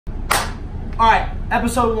Alright,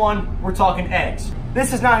 episode 1, we're talking eggs.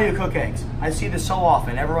 This is not how you cook eggs. I see this so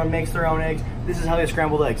often. Everyone makes their own eggs. This is how they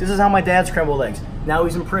scrambled eggs. This is how my dad scrambled eggs. Now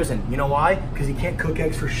he's in prison. You know why? Because he can't cook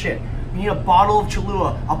eggs for shit. You need a bottle of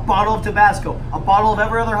Cholula, a bottle of Tabasco, a bottle of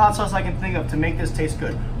every other hot sauce I can think of to make this taste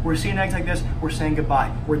good. We're seeing eggs like this, we're saying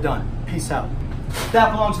goodbye. We're done. Peace out.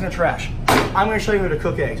 That belongs in the trash. I'm going to show you how to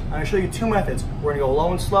cook eggs. I'm going to show you 2 methods. We're going to go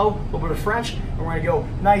low and slow, a little bit of French, and we're going to go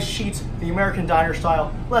nice sheets, the American diner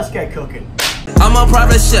style. Let's get cooking. I'm a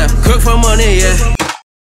private chef, cook for money, yeah.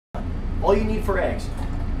 All you need for eggs,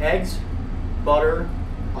 butter,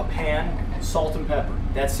 a pan, salt and pepper.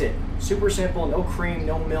 That's it. Super simple, no cream,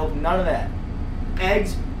 no milk, none of that.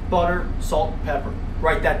 Eggs, butter, salt, pepper.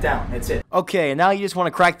 Write that down, that's it. Okay, and now you just want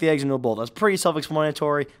to crack the eggs into a bowl. That's pretty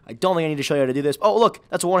self-explanatory. I don't think I need to show you how to do this. Oh, look,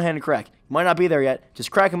 that's a one-handed crack. You might not be there yet.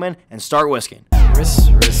 Just crack them in and start whisking.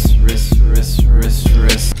 Wrist.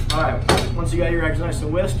 Alright, once you got your eggs nice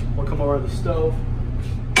and whisked, we'll come over to the stove.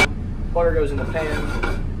 Butter goes in the pan.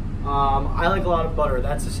 I like a lot of butter.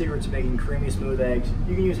 That's the secret to making creamy, smooth eggs.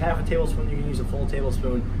 You can use half a tablespoon, you can use a full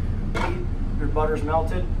tablespoon. Your butter's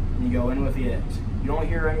melted, and you go in with the eggs. You don't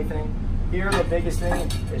hear anything. Here, the biggest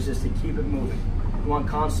thing is just to keep it moving. You want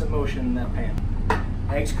constant motion in that pan.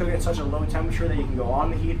 Eggs cook at such a low temperature that you can go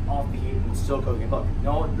on the heat, off the heat, and it's still cooking. Look,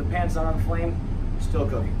 no, the pan's not on the flame, still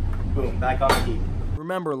cooking. Boom, back on the heat.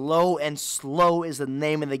 Remember, low and slow is the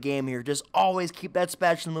name of the game here. Just always keep that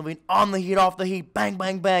spatula moving on the heat, off the heat, bang,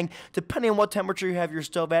 bang, bang. Depending on what temperature you have your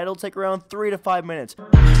stove at, it'll take around 3 to 5 minutes.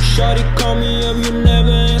 Shawty call me up, you never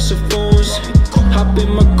answer phones. Hop in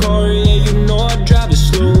my car, yeah, you know I drive it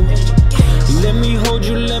slow. Let me hold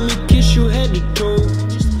you, let me kiss you head to toe.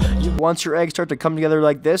 Once your eggs start to come together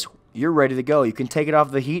like this, you're ready to go. You can take it off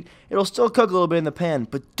the heat. It'll still cook a little bit in the pan,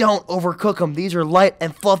 but don't overcook them. These are light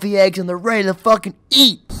and fluffy eggs, and they're ready to fucking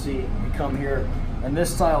eat. See, you come here, and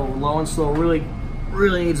this style, low and slow, really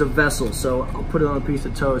needs a vessel. So I'll put it on a piece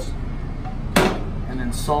of toast, and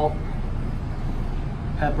then salt,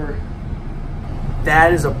 pepper.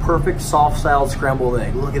 That is a perfect soft-styled scrambled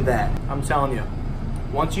egg. Look at that. I'm telling you.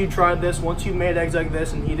 Once you tried this, once you've made eggs like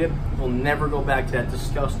this and eat it, you'll never go back to that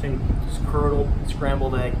disgusting, curdled,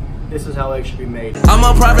 scrambled egg. This is how eggs should be made. I'm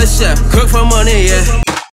a private chef, cook for money, yeah.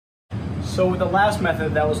 So with the last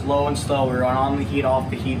method, that was low and slow. We were on the heat, off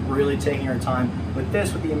the heat, really taking our time. With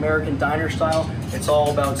this, with the American diner style, it's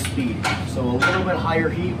all about speed. So a little bit higher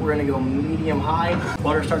heat, we're gonna go medium high.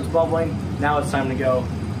 Butter starts bubbling. Now it's time to go.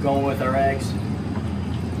 Going with our eggs.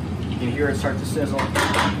 You can hear it start to sizzle,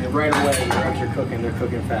 and right away your eggs are cooking, they're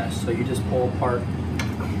cooking fast. So you just pull apart,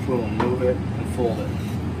 boom, move it and fold it.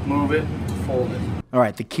 Move it, fold it.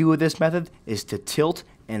 Alright, the key with this method is to tilt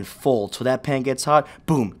and fold. So that pan gets hot,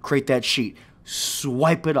 boom, create that sheet.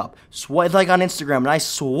 Swipe it up. Swipe like on Instagram, a nice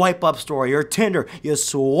swipe up story, or Tinder. You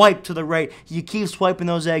swipe to the right. You keep swiping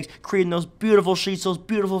those eggs, creating those beautiful sheets, those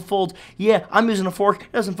beautiful folds. Yeah, I'm using a fork.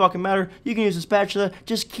 It doesn't fucking matter. You can use a spatula.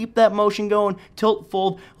 Just keep that motion going. Tilt,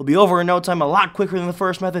 fold. It'll be over in no time, a lot quicker than the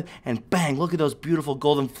first method. And bang, look at those beautiful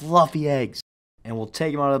golden fluffy eggs. And we'll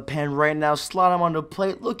take them out of the pan right now, slide them onto a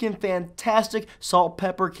plate, looking fantastic. Salt,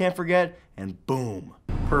 pepper, can't forget, and boom.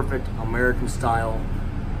 Perfect American style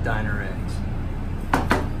diner eggs.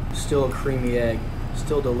 Still a creamy egg,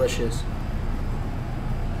 still delicious.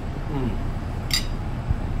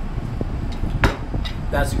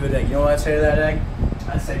 That's a good egg. You know what I say to that egg?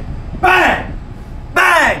 I say, bang!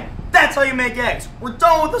 Bang! That's how you make eggs. We're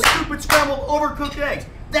done with the stupid scrambled, overcooked eggs.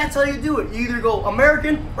 That's how you do it. You either go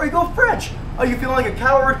American or you go French. Are you feeling like a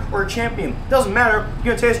coward or a champion? Doesn't matter.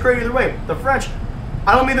 You're gonna taste great either way. The French,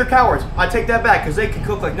 I don't mean they're cowards. I take that back because they can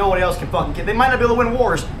cook like nobody else can fucking get. They might not be able to win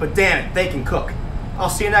wars, but damn it, they can cook. I'll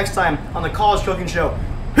see you next time on the College Cooking Show.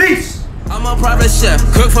 Peace! I'm a private chef,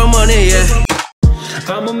 cook for money, yeah.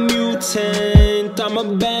 I'm a mutant, I'm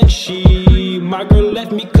a banshee. My girl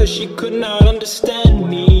left me cause she could not understand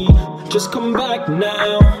me. Just come back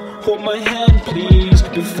now, hold my hand please,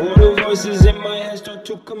 before the voices in my head start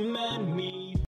to command me.